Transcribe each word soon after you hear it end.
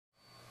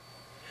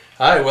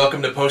Hi,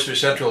 welcome to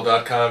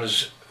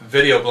PosterCentral.com's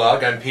video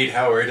blog. I'm Pete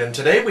Howard, and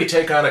today we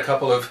take on a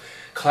couple of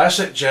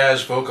classic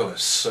jazz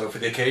vocalists. So for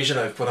the occasion,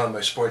 I've put on my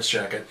sports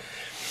jacket.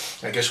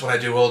 I guess when I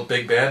do old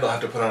big band, I'll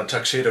have to put on a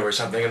tuxedo or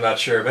something, I'm not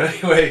sure. But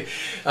anyway,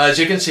 as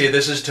you can see,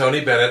 this is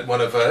Tony Bennett,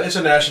 it's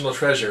a national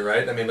treasure,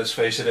 right? I mean, let's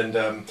face it,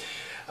 and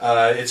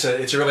it's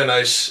a really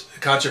nice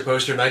concert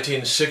poster,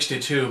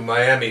 1962,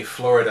 Miami,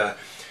 Florida.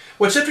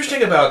 What's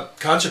interesting about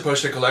concert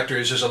poster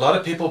collectors is a lot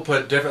of people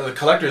the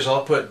collectors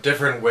all put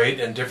different weight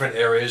in different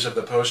areas of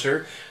the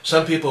poster.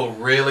 Some people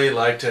really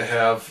like to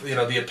have,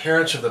 the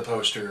appearance of the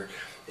poster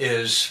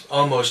is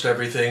almost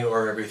everything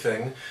or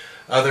everything.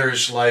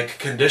 Others like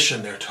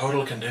condition, they're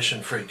total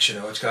condition freaks,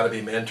 it's got to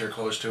be mint or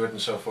close to it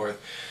and so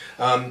forth.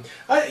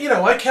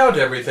 I count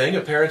everything,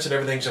 appearance and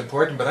everything's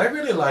important, but I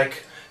really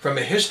like, from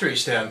a history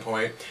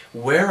standpoint,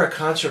 where a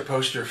concert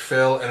poster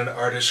fell in an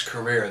artist's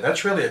career.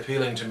 That's really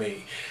appealing to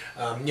me.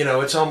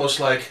 It's almost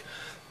like,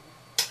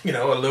 a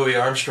Louis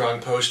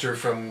Armstrong poster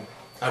from,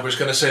 I was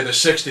going to say the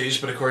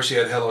 60s, but of course he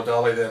had Hello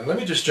Dolly then. Let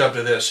me just jump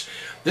to this.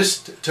 This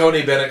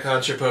Tony Bennett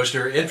concert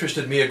poster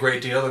interested me a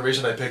great deal. The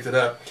reason I picked it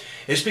up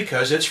is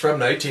because it's from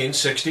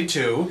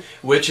 1962,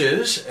 which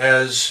is,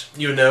 as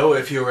you know,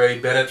 if you're a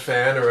Bennett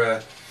fan or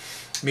a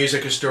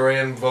music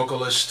historian,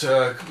 vocalist,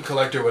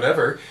 collector,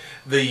 whatever,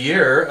 the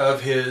year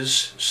of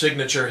his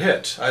signature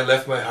hit, I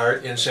Left My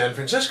Heart in San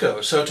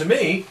Francisco. So to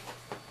me,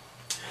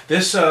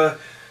 this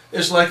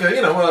is like a,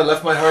 I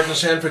Left My Heart in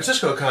San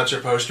Francisco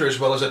concert poster as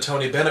well as a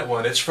Tony Bennett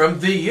one. It's from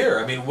the year.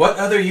 I mean, what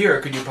other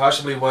year could you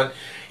possibly want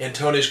in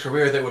Tony's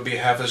career that would be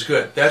half as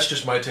good? That's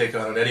just my take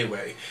on it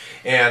anyway.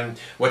 And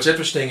what's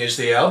interesting is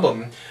the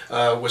album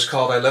was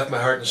called I Left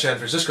My Heart in San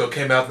Francisco,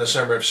 came out in the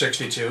summer of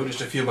 '62, just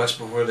a few months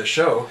before the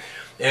show.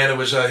 And it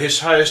was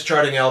his highest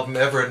charting album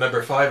ever at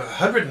number 5,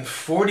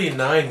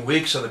 149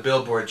 weeks on the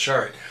Billboard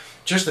chart.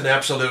 Just an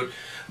absolute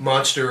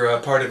monster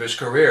part of his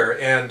career.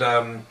 And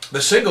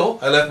the single,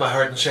 I Left My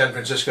Heart in San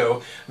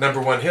Francisco,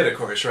 #1 hit, of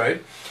course,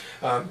 right?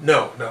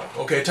 No.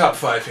 Okay, top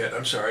 5 hit,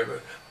 I'm sorry.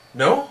 But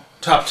no?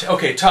 Top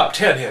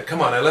 10 hit.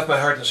 Come on, I Left My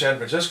Heart in San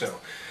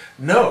Francisco.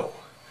 No.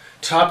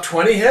 Top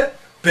 20 hit?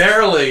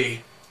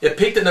 Barely. It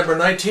peaked at number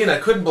 19. I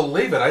couldn't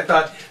believe it. I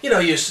thought, you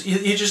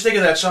just think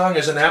of that song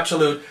as an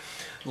absolute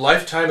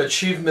Lifetime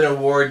Achievement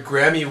Award,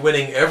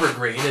 Grammy-winning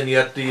evergreen, and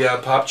yet the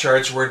pop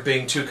charts weren't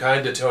being too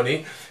kind to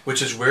Tony,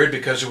 which is weird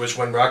because it was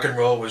when rock and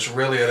roll was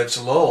really at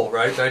its lull,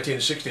 right,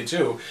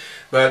 1962.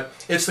 But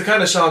it's the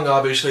kind of song,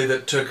 obviously,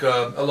 that took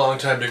a long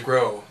time to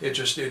grow.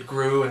 It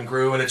grew and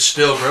grew, and it's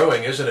still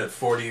growing, isn't it,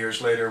 40 years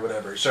later or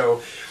whatever.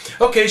 So,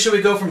 okay, so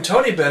we go from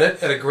Tony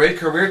Bennett at a great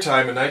career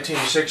time in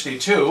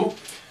 1962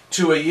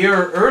 to a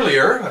year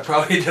earlier. I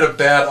probably did a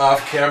bad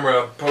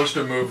off-camera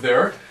poster move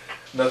there.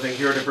 Nothing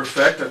here to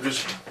perfect, I'm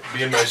just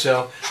being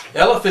myself.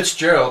 Ella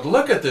Fitzgerald,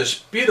 look at this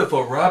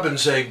beautiful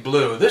robin's egg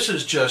blue. This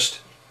is just,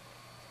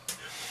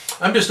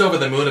 I'm just over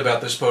the moon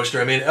about this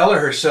poster. I mean, Ella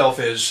herself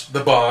is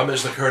the bomb,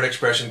 as the current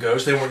expression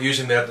goes. They weren't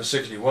using that in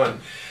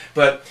 '61.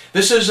 But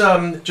this is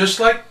just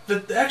like,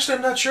 actually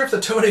I'm not sure if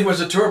the Tony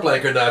was a tour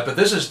blank or not, but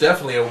this is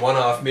definitely a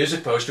one-off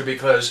music poster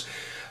because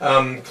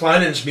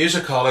Kleinen's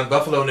Music Hall in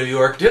Buffalo, New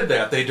York did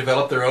that. They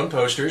developed their own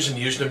posters and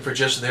used them for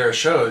just their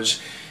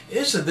shows.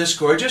 Isn't this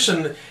gorgeous?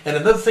 And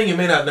another thing you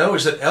may not know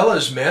is that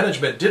Ella's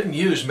management didn't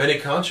use many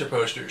concert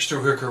posters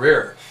through her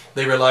career.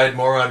 They relied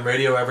more on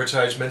radio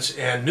advertisements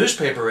and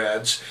newspaper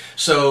ads.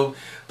 So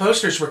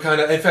posters were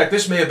kind of, in fact,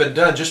 this may have been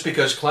done just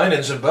because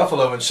Kleinen's in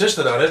Buffalo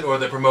insisted on it, or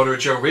the promoter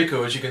Joe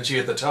Rico, as you can see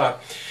at the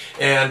top.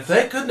 And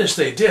thank goodness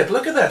they did.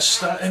 Look at that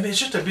stuff. I mean, it's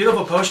just a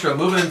beautiful poster. I'll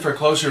move it in for a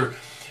closer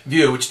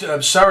view.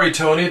 I'm sorry,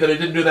 Tony, that I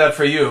didn't do that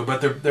for you,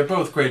 but they're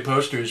both great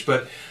posters.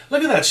 But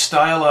look at that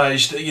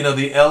stylized,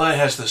 the Ella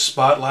has the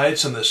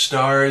spotlights and the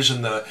stars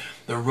and the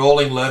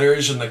rolling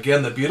letters, and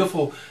again, the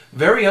beautiful,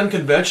 very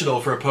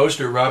unconventional for a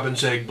poster,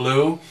 robin's egg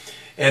blue.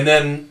 And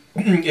then,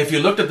 if you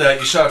looked at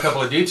that, you saw a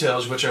couple of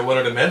details which I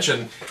wanted to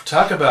mention.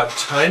 Talk about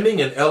timing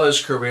in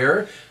Ella's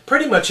career.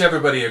 Pretty much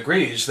everybody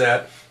agrees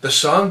that the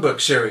songbook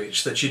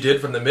series that she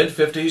did from the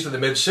mid-50s to the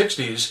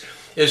mid-60s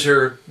is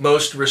her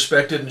most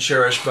respected and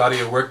cherished body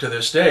of work to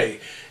this day.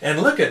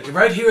 And look at,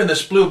 right here in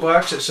this blue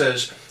box, it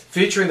says,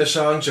 featuring the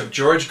songs of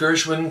George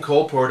Gershwin,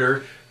 Cole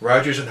Porter,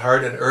 Rodgers and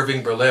Hart, and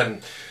Irving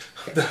Berlin.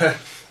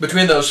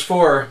 Between those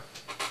four,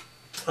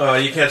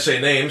 you can't say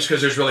names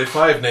because there's really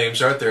 5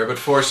 names, aren't there? But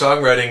 4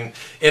 songwriting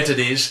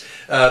entities.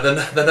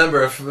 The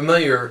number of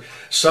familiar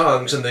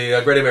songs in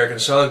the Great American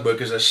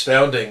Songbook is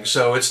astounding.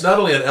 So it's not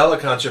only an Ella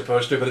concert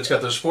poster, but it's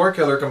got those 4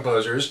 killer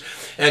composers.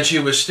 And she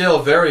was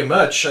still very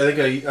much, I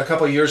think a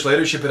couple of years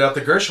later, she put out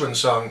the Gershwin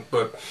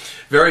Songbook,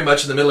 very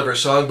much in the middle of her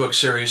songbook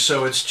series.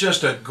 So it's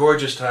just a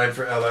gorgeous time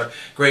for Ella.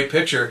 Great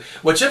picture.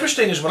 What's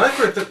interesting is when I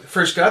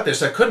first got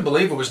this, I couldn't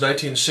believe it was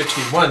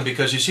 1961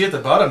 because you see at the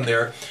bottom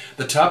there,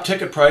 the top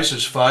ticket price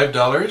is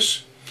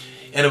 $5.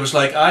 And it was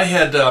like I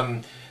had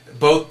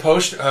both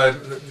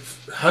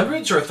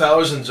hundreds or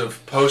thousands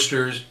of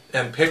posters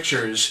and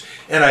pictures,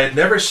 and I had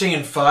never seen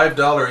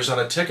 $5 on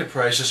a ticket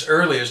price as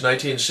early as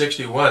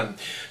 1961.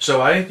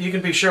 So you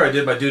can be sure I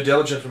did my due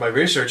diligence for my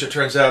research. It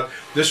turns out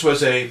this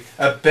was a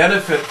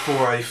benefit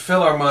for a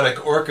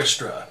Philharmonic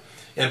orchestra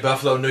in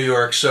Buffalo, New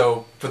York.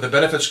 So for the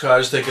benefits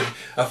cause, they could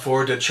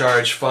afford to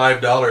charge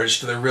 $5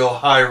 to the real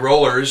high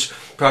rollers,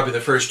 probably the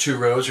first 2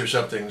 rows or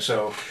something.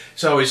 So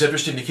it's always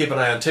interesting to keep an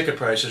eye on ticket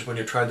prices when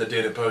you're trying to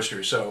date a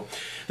poster. So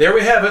there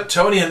we have it,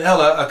 Tony and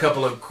Ella, a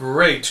couple of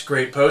great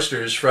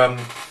posters from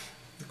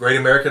great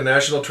American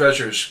national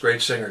treasures,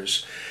 great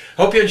singers.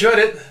 Hope you enjoyed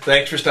it.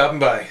 Thanks for stopping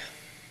by.